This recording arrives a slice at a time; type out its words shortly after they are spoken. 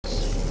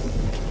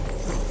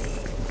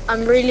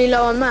I'm really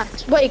low on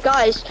mats. Wait,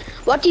 guys,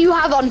 what do you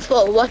have on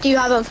full? What do you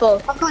have on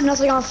full? I've got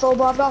nothing on full,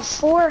 but I've got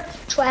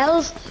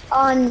 412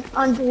 on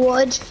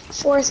wood,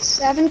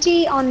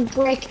 470 on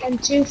brick,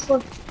 and 2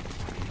 for.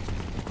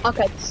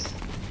 Okay.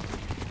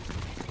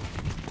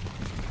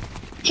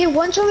 Hey,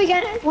 once when we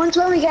get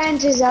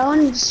into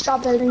zone,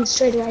 stop building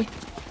straight away.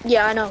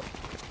 Yeah, I know.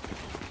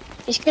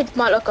 These kids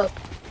might look up.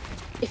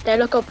 If they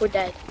look up, we're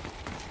dead.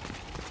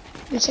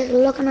 Let's take a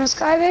look on our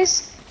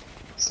skybase.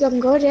 It's looking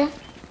good, yeah.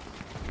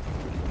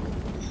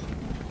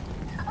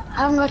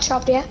 I haven't got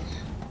chopped yet.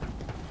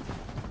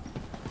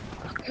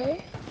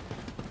 Okay.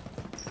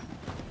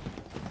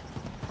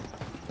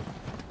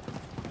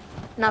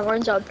 Now we're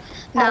in zone.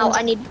 Now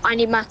I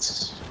need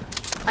mats.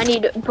 I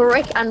need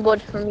brick and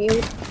wood from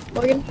you,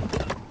 Morgan.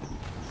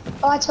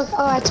 Oh, I took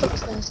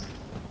those.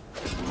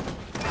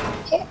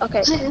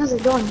 Okay. How's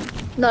it going?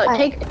 No,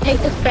 take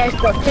the spare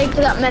stuff. Take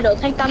that metal.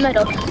 Take that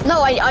metal.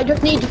 No, I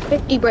just need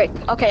 50 brick.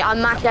 Okay, I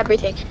maxed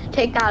everything.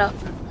 Take that up.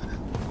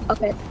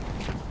 Okay.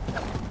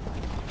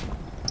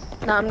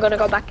 Now I'm gonna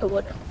go back to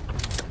wood.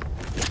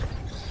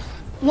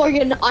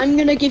 Morgan, I'm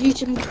gonna give you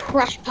some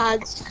crash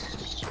pads.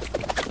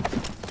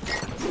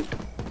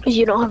 Because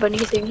you don't have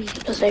anything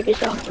to save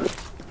yourself.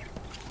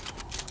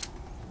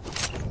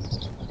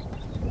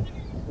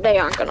 They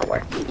aren't gonna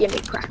work. You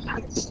need crash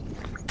pads.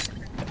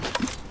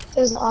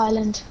 There's an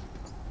island.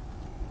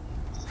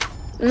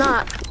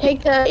 Nah,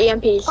 take the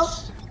EMPs.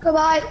 Oh,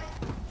 goodbye.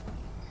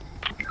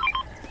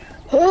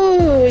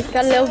 Oh, it's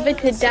got a little bit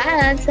to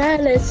dance.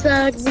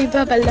 Let's be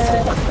bubble.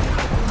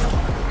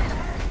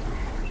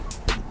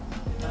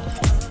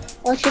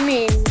 What you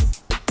mean?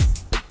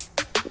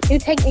 You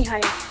take me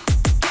higher.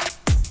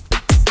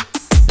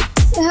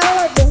 How do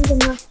I jump in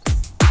there?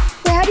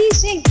 Wait, how do you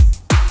sing?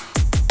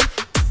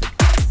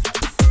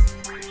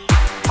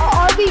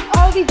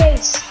 I'll be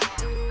bass.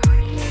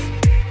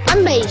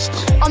 I'm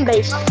based. I'm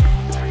based.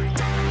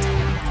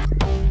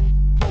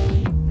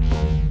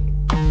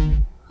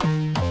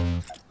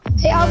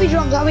 Hey, I'll be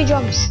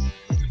drums.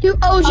 Do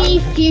OG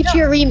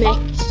Future Remix.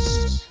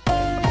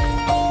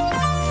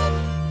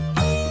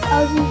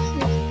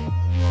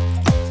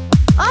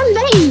 I'm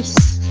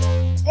bass.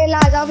 Hey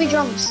lads, I'll be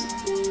drums.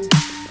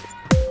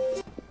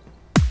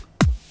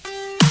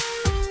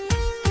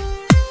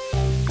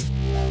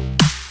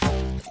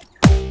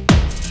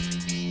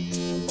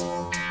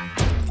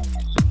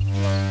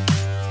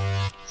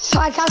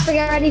 Alright, Casper,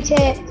 get ready to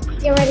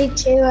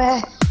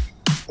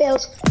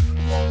build.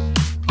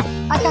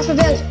 Alright, Casper,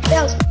 build,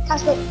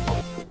 Casper.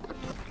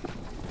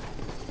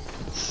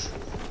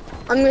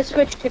 I'm gonna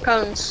switch to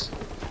cones.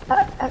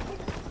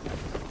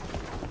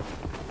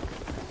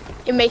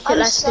 It makes it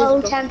less I'm so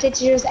visible. tempted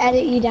to just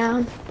edit you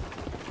down.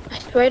 I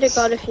swear to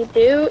God, if you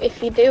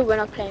do, we're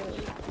not playing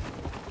you.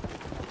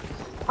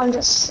 I'm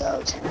just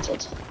so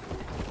tempted.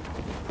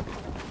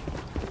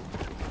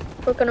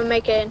 We're gonna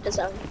make it into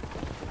zone.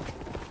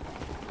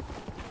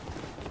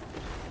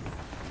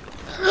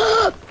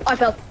 I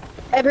fell.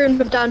 Everyone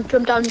jump down.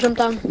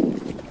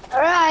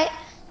 Alright.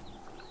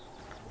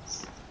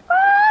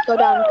 Go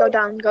down.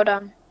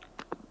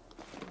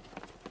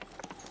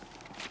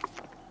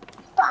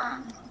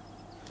 Bam.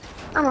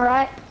 I'm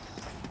alright.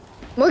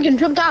 Morgan,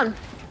 jump down.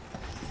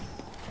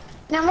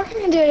 Now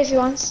Morgan can do it if he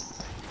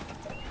wants.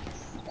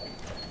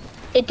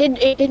 It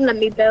didn't let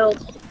me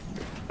build.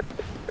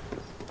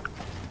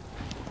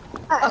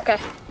 Okay.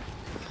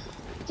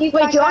 Wait, do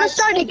you want to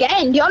start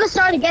again?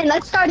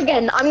 Let's start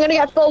again. I'm gonna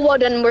get full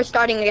wood and we're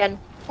starting again.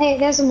 Hey,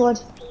 there's some wood.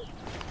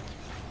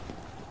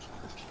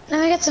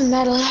 Let me get some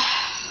metal.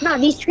 No,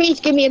 these trees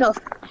give me enough.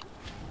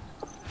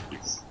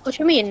 What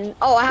you mean?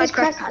 Oh, I have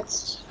craft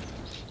pads.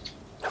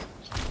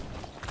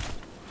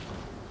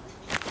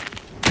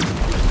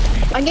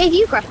 I gave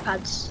you craft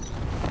pads.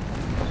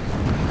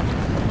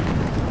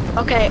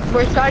 Okay,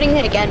 we're starting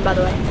it again, by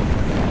the way.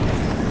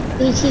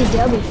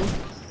 BTW.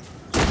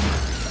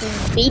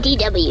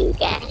 BTW,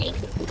 gang.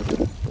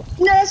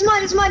 No, that's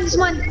mine.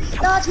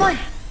 No, that's mine.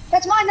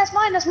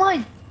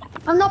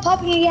 I'm not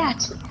popping it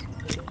yet.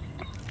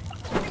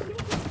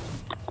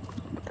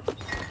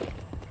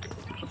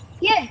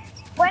 Yeah,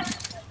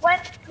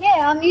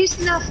 yeah, I'm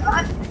using that.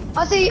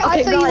 I thought you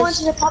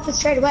wanted to pop it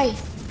straight away.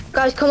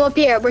 Guys, come up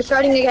here. We're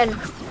starting again.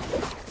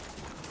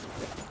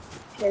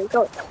 Here we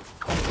go.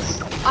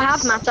 I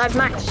have mats. I have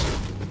max.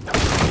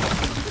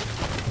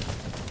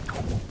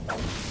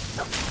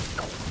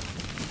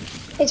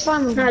 It's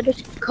fine. Nah,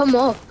 just come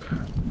up.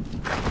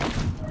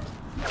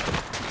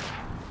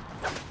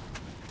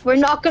 We're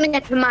not gonna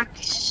get to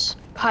max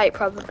height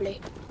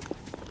probably.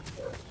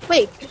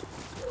 Wait,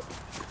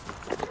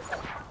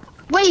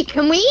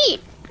 can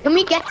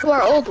we get to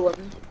our old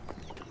one?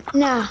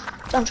 Nah,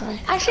 don't try.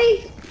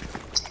 Actually,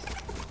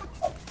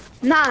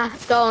 nah,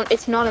 don't.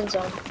 It's not in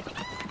zone.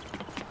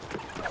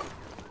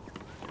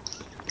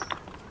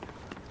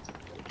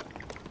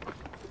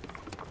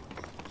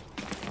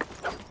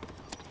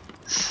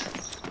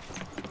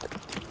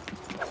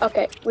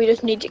 Okay, we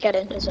just need to get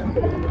into zone.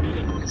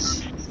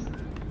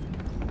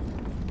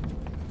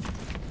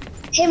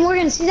 hey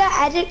Morgan, see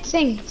that edit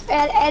thing?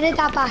 Edit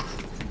that back.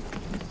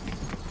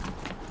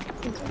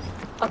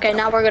 Okay,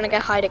 now we're gonna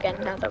get hide again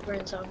now that we're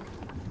in zone.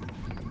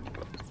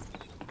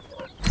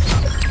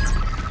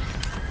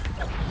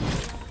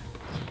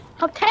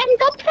 Top 10,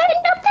 top 10,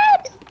 top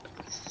 10!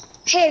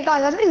 Hey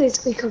guys, I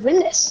think we could win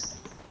this.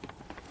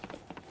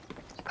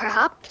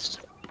 Perhaps.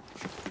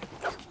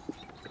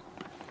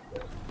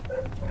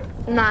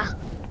 Nah.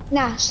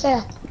 Nah,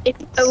 still.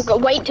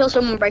 Wait till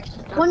someone breaks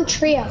it down. One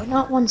trio,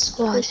 not one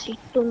squad. Si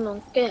tú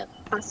no quieres,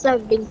 pasa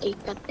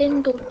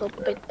atento,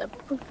 topeta,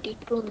 puti,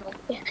 tú no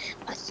quieres,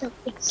 pasa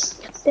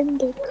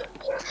atento.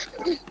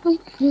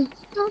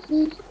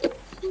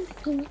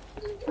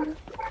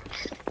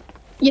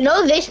 You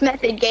know this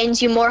method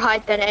gains you more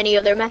height than any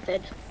other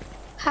method.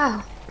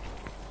 How?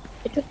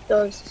 It just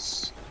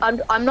does.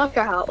 I'm not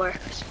sure how it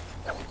works.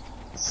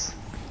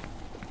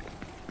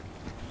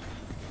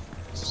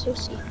 So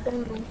si tú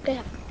no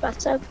quieres,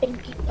 pasa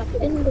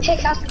atento. Hey,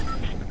 Casper.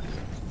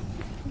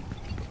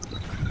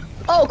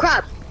 Oh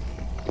crap!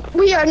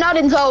 We are not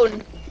in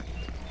zone.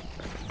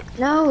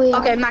 No, we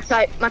Okay, are. max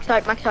height, max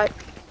height, max height.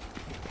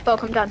 Oh,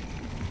 come down.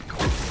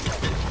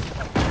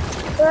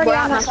 We're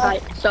at max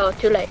height, so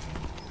too late.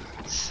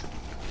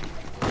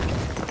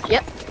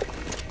 Yep.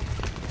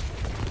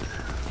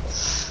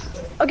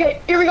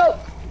 Okay, here we go.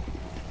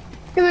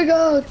 Here we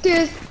go.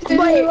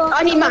 Wait,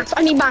 I need mats.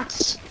 I need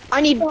mats. I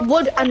need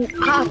wood and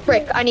half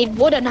brick. I need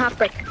wood and half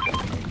brick.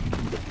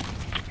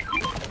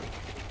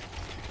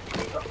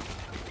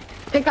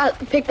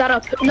 Pick that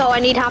up. No, I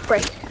need half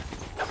brick.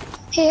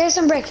 Hey, here's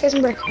some brick. Here's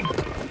some brick.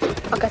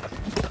 Okay.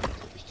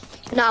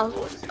 Now,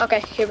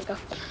 okay, here we go.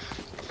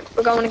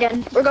 We're going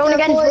again. We're going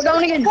again. We're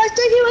going again. Guys,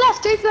 3 people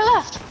left. 3 people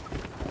left.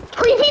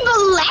 3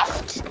 people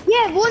left?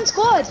 Yeah, one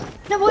squad.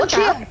 No, one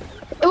trio.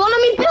 It won't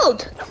let me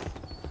build.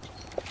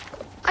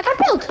 I can't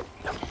build.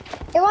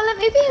 It won't let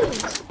me build.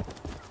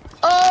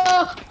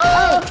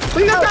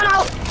 We got run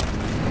out.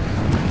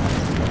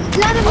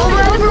 Land of Oh,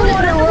 we're over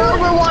water. We're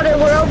over water.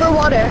 We're over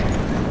water.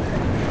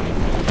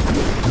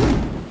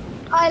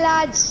 Hi,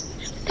 lads.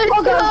 Let's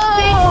Oh, go.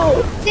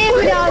 God. They have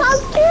medallions.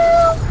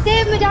 They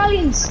have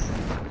medallions.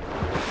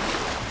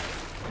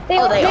 They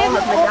all have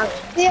medallions.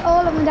 They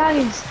all have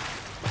medallions.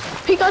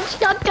 We got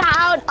shut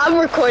down. I'm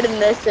recording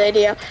this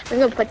video. I'm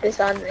gonna put this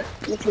on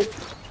YouTube.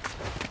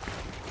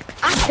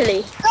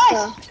 Actually,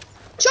 Guys,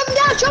 chop him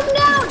down. Chop him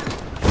down.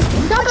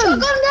 Got him.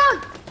 Got him down.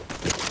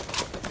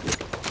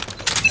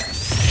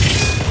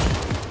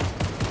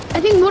 I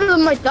think one of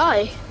them might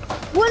die.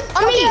 One.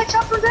 On me. I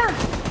chopped him down.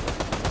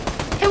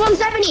 Hit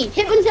 170.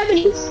 Hit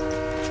 170.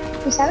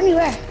 170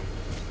 where?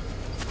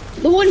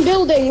 The one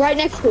building right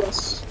next to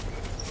us.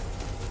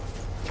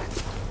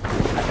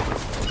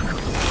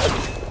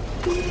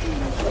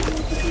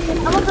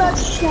 I'm about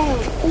to shell.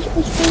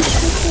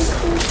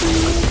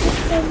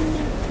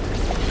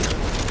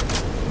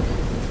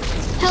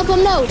 Help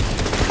him no.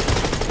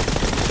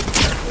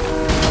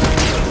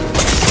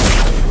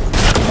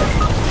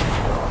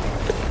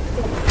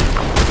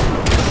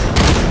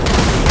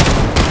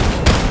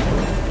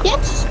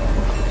 Yes.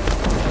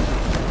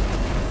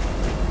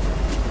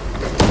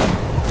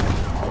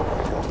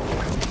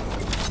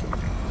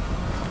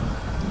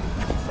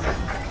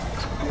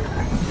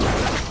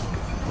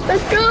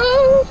 Let's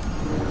go.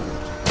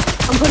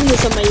 I'm putting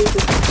this on my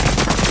YouTube.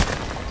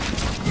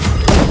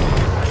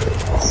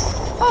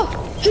 Oh,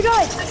 he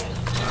died.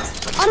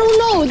 I don't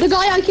know, the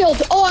guy I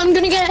killed. Oh, I'm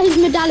gonna get his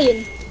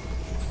medallion.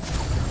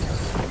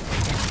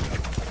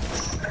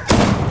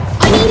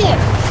 I need it.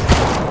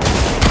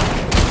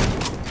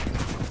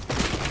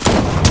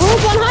 We're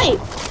up on height.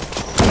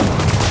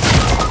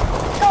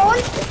 Go on.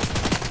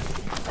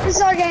 This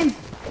is our game.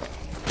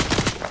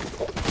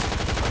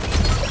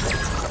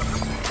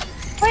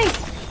 Wait.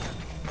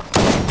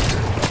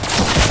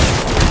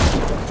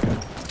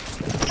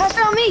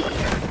 Casper on me.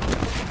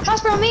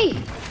 Casper on me.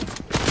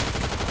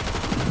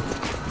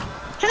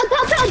 Help,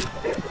 help, help.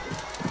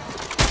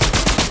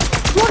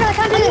 Morgan, I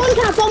can't do this.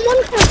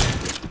 One tap.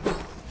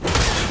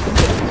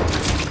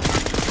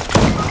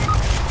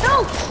 No,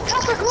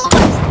 Casper, come on.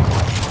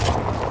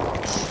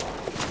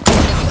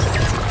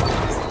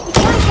 You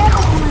can't get it.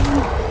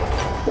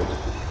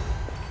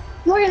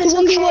 Morgan, it's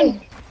okay.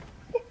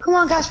 Come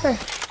on, Casper.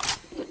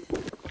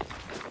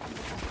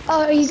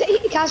 Oh,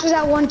 Casper's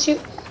at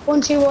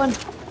 1-2-1.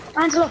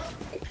 Angelo.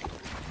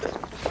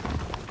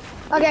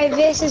 Okay,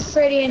 this is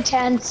pretty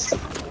intense.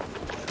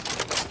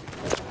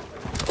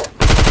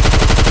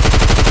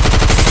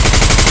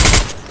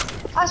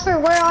 Casper,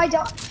 where I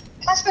died.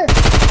 Casper,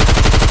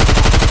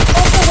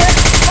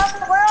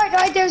 where I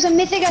died, there's a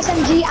mythic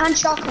SMG and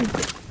shotgun.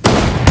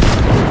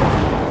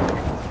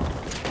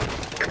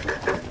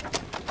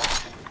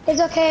 It's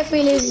okay if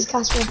we lose this,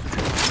 Casper.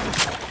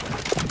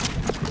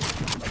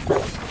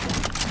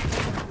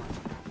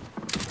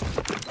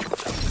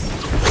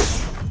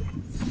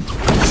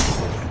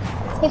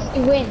 If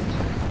we win.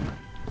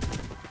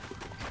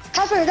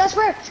 Casper, that's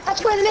where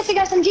the mythic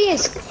SMG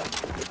is.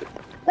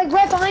 Like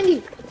right behind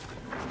you.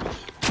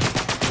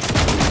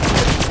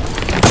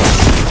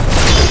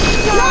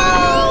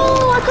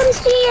 No, I couldn't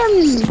see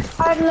him.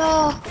 Hard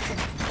law.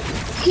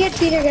 He had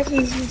Peter get me.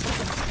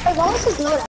 Wait, what was his loadout?